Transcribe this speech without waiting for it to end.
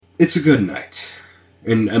It's a good night.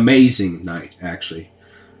 An amazing night, actually.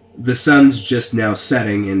 The sun's just now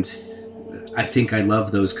setting, and I think I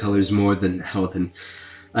love those colors more than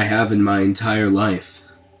I have in my entire life.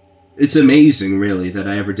 It's amazing, really, that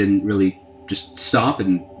I ever didn't really just stop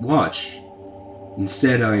and watch.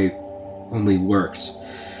 Instead, I only worked.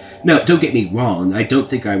 Now, don't get me wrong, I don't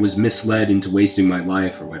think I was misled into wasting my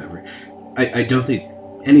life or whatever. I don't think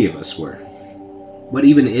any of us were. What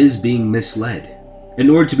even is being misled? In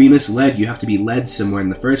order to be misled, you have to be led somewhere in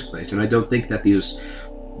the first place, and I don't think that those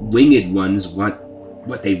winged ones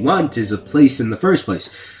what they want is a place in the first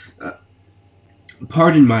place.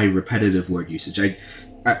 Pardon my repetitive word usage.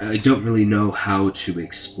 I don't really know how to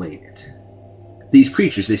explain it. These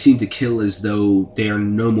creatures, they seem to kill as though they are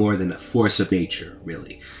no more than a force of nature,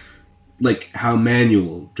 really. Like how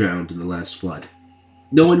Manuel drowned in the last flood.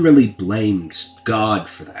 No one really blamed God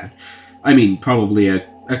for that. I mean, probably a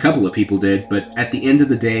couple of people did, but at the end of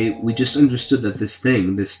the day, we just understood that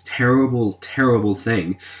this terrible, terrible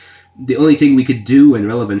thing, the only thing we could do in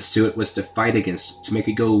relevance to it was to fight against it, to make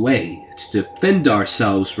it go away, to defend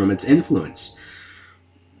ourselves from its influence.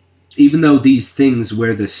 Even though these things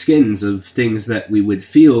wear the skins of things that we would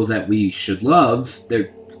feel that we should love,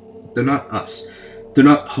 they're not us. They're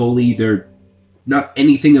not holy, they're not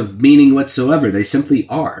anything of meaning whatsoever, they simply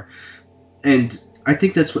are. And I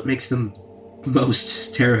think that's what makes them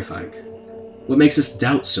most terrifying. What makes us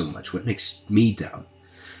doubt so much, what makes me doubt.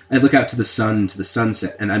 I look out to the sun, to the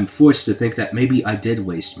sunset, and I'm forced to think that maybe I did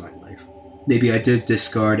waste my life. Maybe I did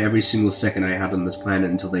discard every single second I had on this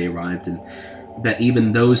planet until they arrived, and that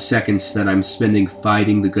even those seconds that I'm spending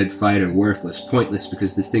fighting the good fight are worthless, pointless,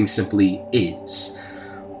 because this thing simply is.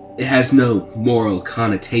 It has no moral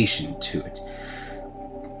connotation to it.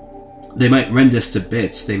 They might rend us to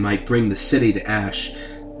bits, they might bring the city to ash,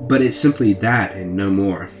 but it's simply that and no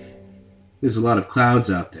more. There's a lot of clouds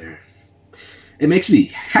out there. It makes me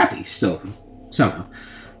happy still, somehow.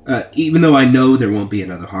 Even though I know there won't be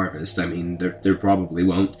another harvest. I mean, there probably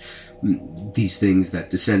won't. These things that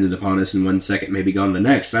descended upon us in 1 second may be gone the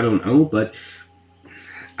next, I don't know, but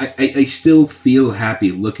I still feel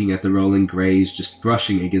happy looking at the rolling grays just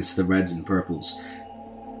brushing against the reds and purples.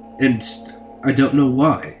 And I don't know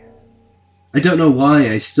why. I don't know why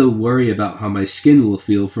I still worry about how my skin will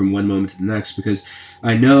feel from one moment to the next, because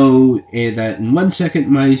I know that in 1 second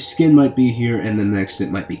my skin might be here and the next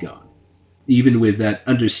it might be gone. Even with that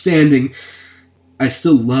understanding, I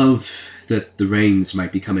still love that the rains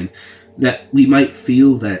might be coming, that we might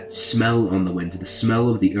feel that smell on the wind, the smell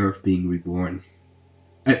of the earth being reborn.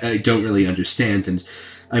 I don't really understand, and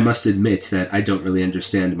I must admit that I don't really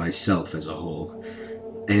understand myself as a whole.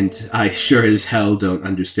 And I sure as hell don't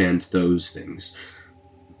understand those things.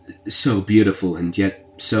 So beautiful and yet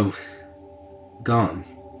so gone.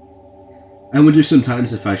 I wonder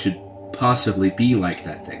sometimes if I should possibly be like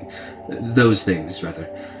that thing. Those things, rather.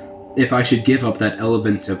 If I should give up that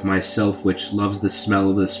element of myself which loves the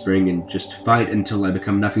smell of the spring and just fight until I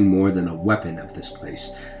become nothing more than a weapon of this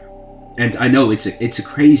place. And I know it's a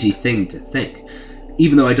crazy thing to think.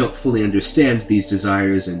 Even though I don't fully understand these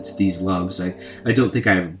desires and these loves, I don't think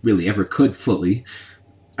I really ever could fully,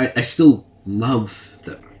 I still love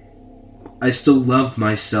them. I still love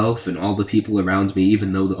myself and all the people around me,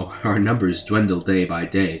 even though our numbers dwindle day by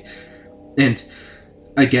day. And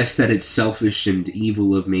I guess that it's selfish and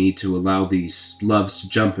evil of me to allow these loves to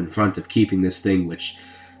jump in front of keeping this thing which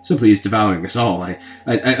simply is devouring us all.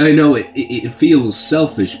 I know it feels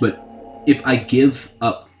selfish, but if I give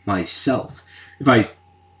up myself, if I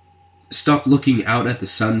stop looking out at the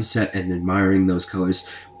sunset and admiring those colors,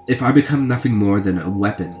 if I become nothing more than a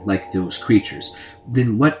weapon like those creatures,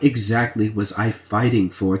 then what exactly was I fighting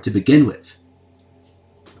for to begin with?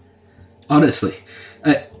 Honestly,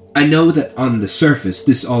 I know that on the surface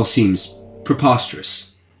this all seems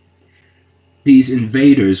preposterous. These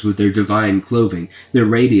invaders with their divine clothing, their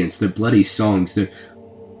radiance, their bloody songs,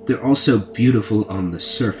 they're all so beautiful on the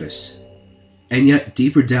surface. And yet,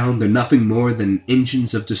 deeper down, they're nothing more than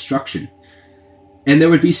engines of destruction. And there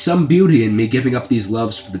would be some beauty in me giving up these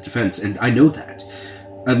loves for the defense, and I know that.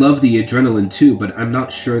 I love the adrenaline too, but I'm not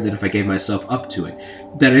sure that if I gave myself up to it,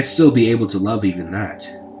 that I'd still be able to love even that.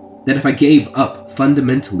 That if I gave up,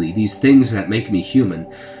 fundamentally, these things that make me human,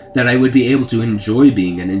 that I would be able to enjoy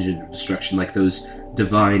being an engine of destruction like those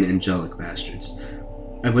divine angelic bastards.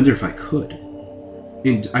 I wonder if I could.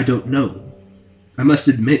 And I don't know. I must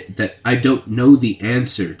admit that I don't know the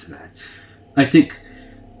answer to that. I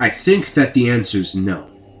think that the answer's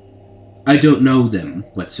no. I don't know them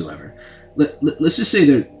whatsoever. Let's just say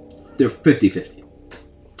they're 50-50.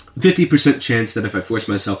 50% chance that if I force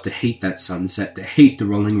myself to hate that sunset, to hate the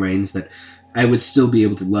rolling rains, that I would still be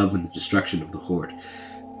able to love in the destruction of the Horde.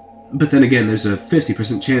 But then again, there's a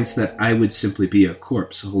 50% chance that I would simply be a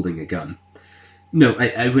corpse holding a gun. No,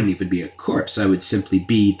 I wouldn't even be a corpse, I would simply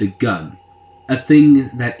be the gun. A thing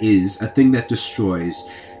that destroys,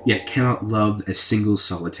 yet cannot love a single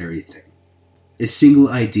solitary thing. A single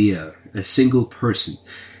idea, a single person.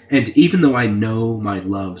 And even though I know my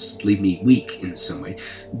loves leave me weak in some way,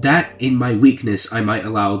 that in my weakness I might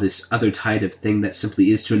allow this other tide of thing that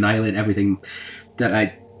simply is to annihilate everything that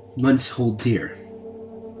I once hold dear.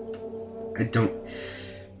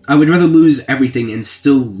 I would rather lose everything and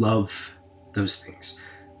still love those things,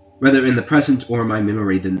 whether in the present or my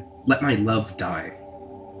memory, than let my love die.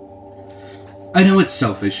 I know it's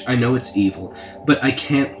selfish, I know it's evil, but I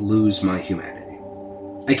can't lose my humanity.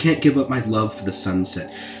 I can't give up my love for the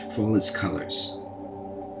sunset, for all its colors.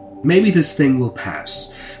 Maybe this thing will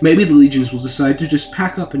pass. Maybe the legions will decide to just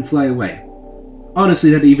pack up and fly away.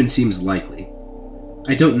 Honestly, that even seems likely.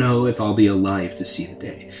 I don't know if I'll be alive to see the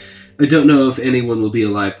day. I don't know if anyone will be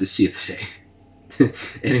alive to see the day.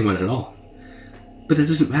 Anyone at all. But that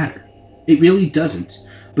doesn't matter. It really doesn't.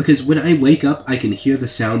 Because when I wake up, I can hear the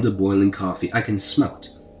sound of boiling coffee. I can smell it.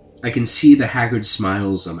 I can see the haggard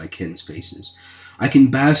smiles on my kin's faces. I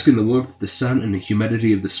can bask in the warmth of the sun and the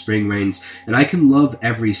humidity of the spring rains, and I can love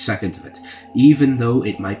every second of it, even though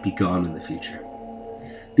it might be gone in the future.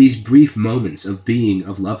 These brief moments of being,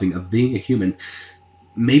 of loving, of being a human,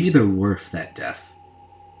 maybe they're worth that death.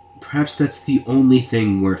 Perhaps that's the only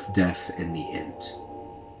thing worth death in the end.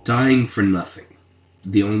 Dying for nothing.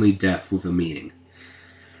 The only death with a meaning.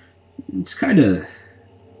 It's kind of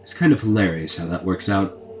hilarious how that works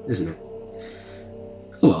out, isn't it?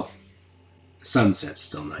 Oh well. Sunset's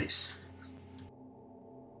still nice.